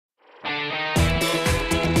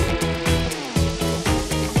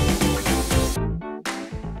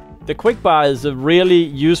The quick bar is a really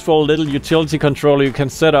useful little utility controller you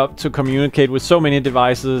can set up to communicate with so many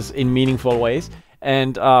devices in meaningful ways.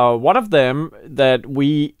 And one of them that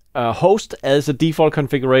we host as a default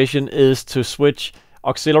configuration is to switch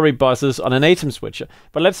auxiliary buses on an ATEM switcher.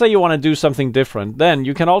 But let's say you want to do something different. Then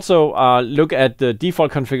you can also look at the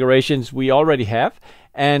default configurations we already have.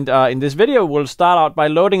 And in this video, we'll start out by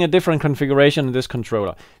loading a different configuration in this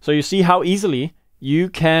controller. So you see how easily you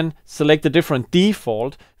can select a different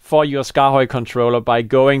default for your SKAARHOJ controller by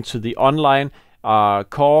going to the online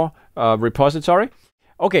core repository.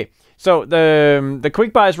 Okay, so the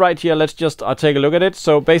quick bar is right here. Let's just take a look at it.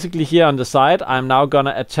 So basically here on the side, I'm now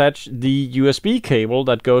gonna attach the USB cable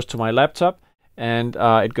that goes to my laptop, and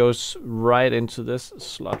it goes right into this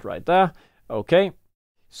slot right there. Okay,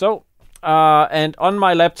 so and on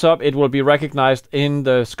my laptop, it will be recognized in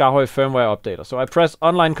the SKAARHOJ firmware updater. So I press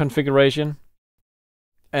online configuration,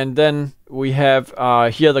 and then we have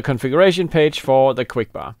here the configuration page for the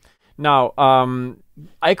quick bar. Now,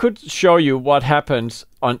 I could show you what happens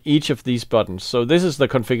on each of these buttons. So this is the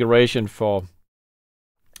configuration for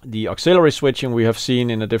the auxiliary switching we have seen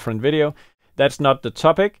in a different video. That's not the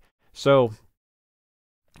topic. So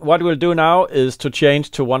what we'll do now is to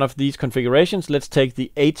change to one of these configurations. Let's take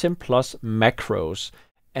the ATEM plus macros.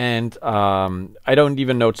 And I don't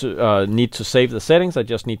even need to save the settings. I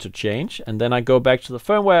just need to change. And then I go back to the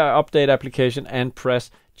firmware update application and press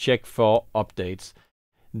check for updates.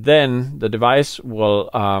 Then the device will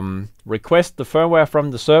request the firmware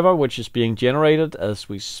from the server, which is being generated as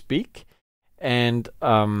we speak. And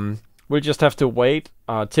we'll just have to wait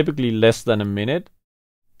typically less than a minute,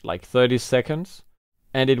 like 30 seconds.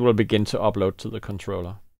 And it will begin to upload to the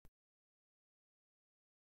controller.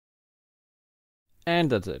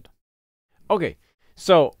 And that's it. Okay,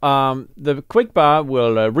 so the quick bar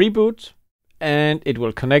will reboot, and it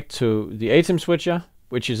will connect to the ATEM switcher,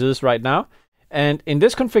 which it is right now. And in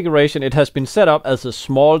this configuration, it has been set up as a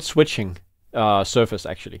small switching surface,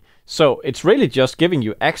 actually. So it's really just giving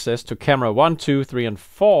you access to camera 1, 2, 3, and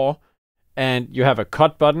 4. And you have a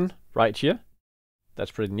cut button right here.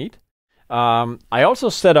 That's pretty neat. I also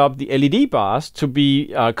set up the LED bars to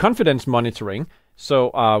be confidence monitoring.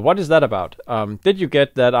 So what is that about? Did you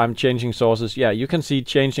get that I'm changing sources? Yeah, you can see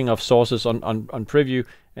changing of sources on preview.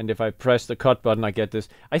 And if I press the cut button, I get this.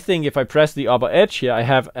 I think if I press the upper edge here, I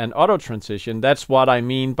have an auto transition. That's what I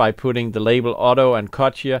mean by putting the label auto and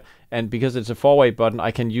cut here. And because it's a four-way button,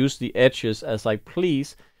 I can use the edges as I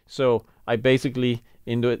please. So I basically,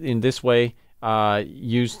 in this way,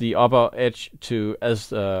 use the upper edge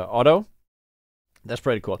as auto. That's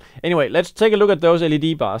pretty cool. Anyway, let's take a look at those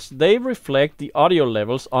LED bars. They reflect the audio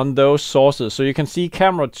levels on those sources. So you can see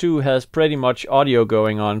camera 2 has pretty much audio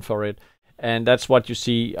going on for it. And that's what you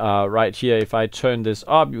see right here. If I turn this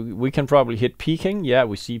up, we can probably hit peaking. Yeah,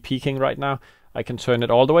 we see peaking right now. I can turn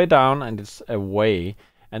it all the way down and it's away.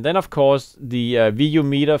 And then, of course, the VU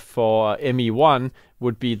meter for ME1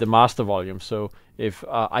 would be the master volume. So if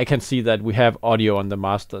I can see that we have audio on the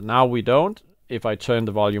master. Now we don't. If I turn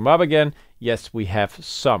the volume up again, yes, we have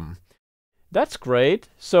some. That's great.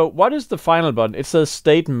 So what is the final button? It says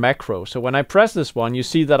state macro. So when I press this one, you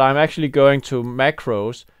see that I'm actually going to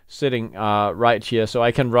macros sitting right here. So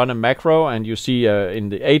I can run a macro, and you see in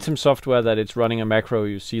the ATEM software that it's running a macro.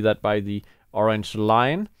 You see that by the orange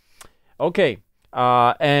line. Okay.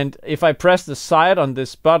 And if I press the side on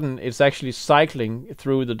this button, it's actually cycling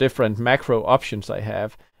through the different macro options I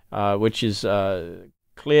have, which is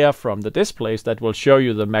clear from the displays that will show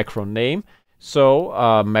you the macro name.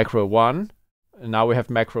 So macro 1, and now we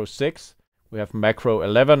have macro 6, we have macro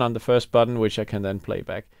 11 on the first button, which I can then play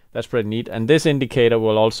back. That's pretty neat. And this indicator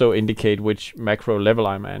will also indicate which macro level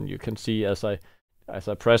I'm in. You can see as I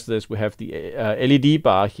press this, we have the LED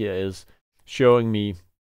bar here is showing me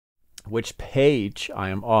which page I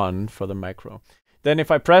am on for the macro. Then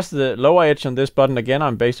if I press the lower edge on this button again,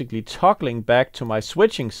 I'm basically toggling back to my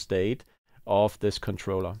switching state of this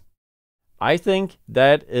controller. I think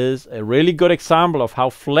that is a really good example of how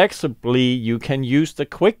flexibly you can use the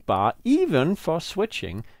quick bar even for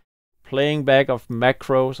switching, playing back of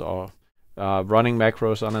macros or running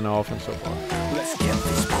macros on and off and so forth.